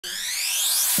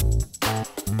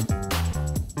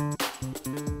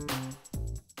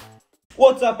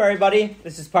What's up, everybody?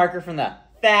 This is Parker from the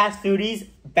Fast Foodies,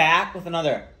 back with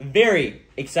another very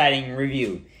exciting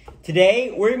review.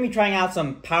 Today, we're going to be trying out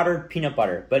some powdered peanut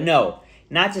butter. But no,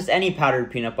 not just any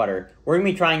powdered peanut butter. We're going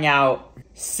to be trying out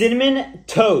Cinnamon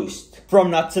Toast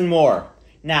from Nuts and More.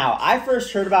 Now, I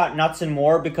first heard about Nuts and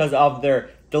More because of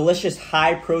their delicious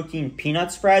high-protein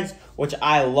peanut spreads, which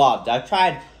I loved. I've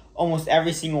tried almost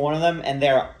every single one of them, and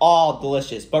they're all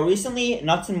delicious. But recently,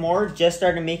 Nuts and More just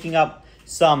started making up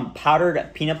some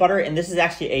powdered peanut butter, and this is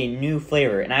actually a new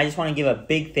flavor. And I just want to give a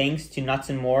big thanks to Nuts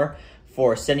and More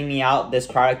for sending me out this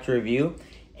product to review.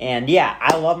 And yeah,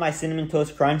 I love my Cinnamon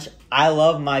Toast Crunch. I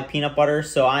love my peanut butter,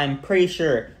 so I'm pretty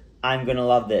sure I'm going to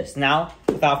love this. Now,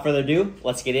 without further ado,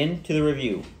 let's get into the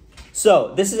review.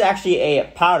 So, this is actually a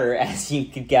powder, as you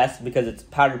could guess, because it's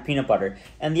powdered peanut butter.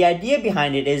 And the idea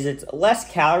behind it is it's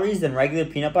less calories than regular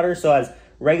peanut butter. So, as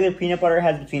regular peanut butter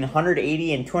has between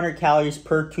 180 and 200 calories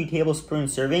per 2 tablespoon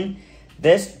serving,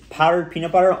 this powdered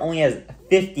peanut butter only has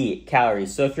 50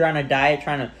 calories. So, if you're on a diet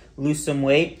trying to lose some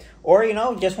weight, or,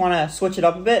 just want to switch it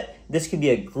up a bit, this could be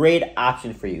a great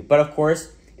option for you. But, of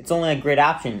course, it's only a great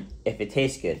option if it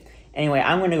tastes good. Anyway,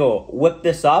 I'm going to go whip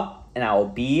this up, and I will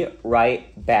be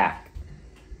right back.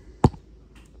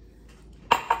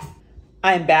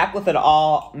 I am back with it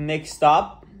all mixed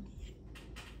up.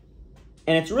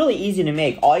 And it's really easy to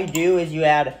make. All you do is you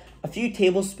add a few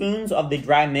tablespoons of the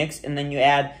dry mix, and then you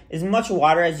add as much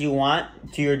water as you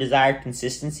want to your desired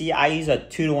consistency. I use a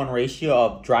 2-to-1 ratio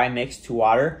of dry mix to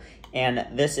water, and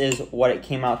this is what it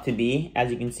came out to be,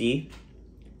 as you can see.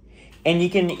 And you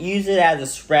can use it as a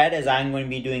spread, as I'm going to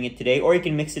be doing it today, or you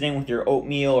can mix it in with your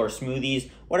oatmeal or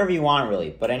smoothies, whatever you want, really.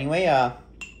 But anyway,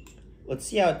 let's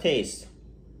see how it tastes.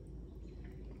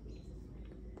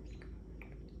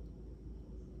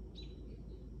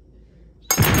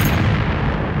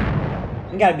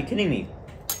 You gotta be kidding me.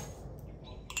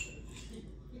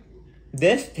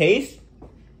 This tastes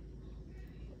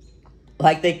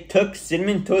like they took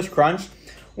Cinnamon Toast Crunch,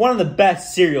 one of the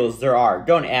best cereals there are,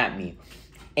 don't at me.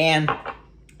 And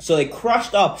so they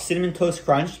crushed up Cinnamon Toast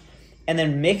Crunch and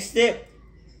then mixed it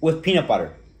with peanut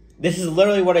butter. This is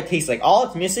literally what it tastes like. All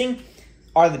it's missing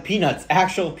are the peanuts,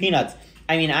 actual peanuts.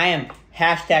 I mean, I am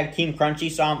hashtag Team Crunchy,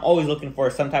 so I'm always looking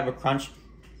for some type of crunch.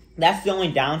 That's the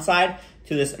only downside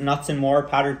to this Nuts and More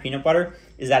powdered peanut butter,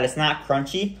 is that it's not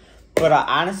crunchy. But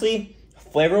honestly,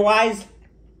 flavor-wise,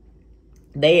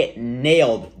 they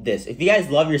nailed this. If you guys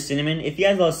love your cinnamon, if you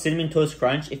guys love Cinnamon Toast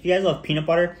Crunch, if you guys love peanut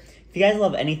butter, if you guys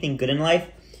love anything good in life,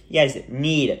 you guys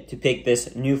need to pick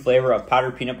this new flavor of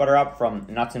powdered peanut butter up from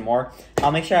Nuts and More.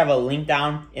 I'll make sure I have a link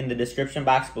down in the description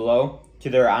box below to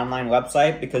their online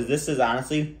website, because this is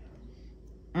honestly,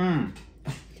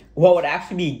 what would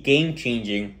actually be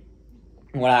game-changing,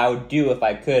 what I would do if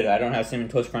I could. I don't have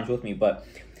Cinnamon Toast Crunch with me, but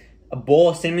a bowl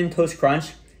of Cinnamon Toast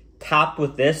Crunch topped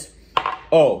with this,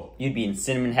 oh, you'd be in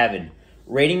cinnamon heaven.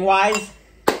 Rating-wise,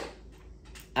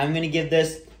 I'm going to give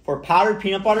this, for powdered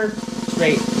peanut butter,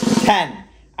 straight 10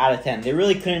 out of 10. They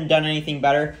really couldn't have done anything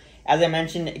better. As I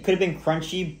mentioned, it could have been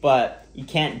crunchy, but you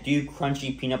can't do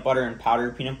crunchy peanut butter and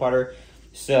powdered peanut butter.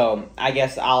 So I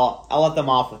guess I'll let them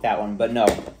off with that one. But no,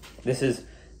 this is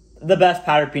the best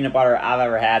powdered peanut butter I've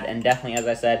ever had. And definitely, as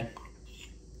I said,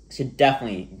 should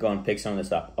definitely go and pick some of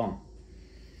this up. Oh.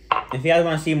 If you guys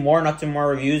want to see more Nuts and More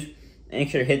reviews, make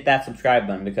sure to hit that subscribe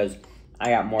button, because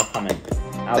I got more coming.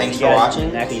 Thanks for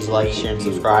watching. Please like, share, and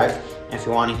subscribe. And if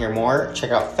you want to hear more,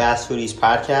 check out Fast Foodies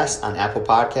Podcast on Apple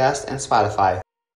Podcasts and Spotify.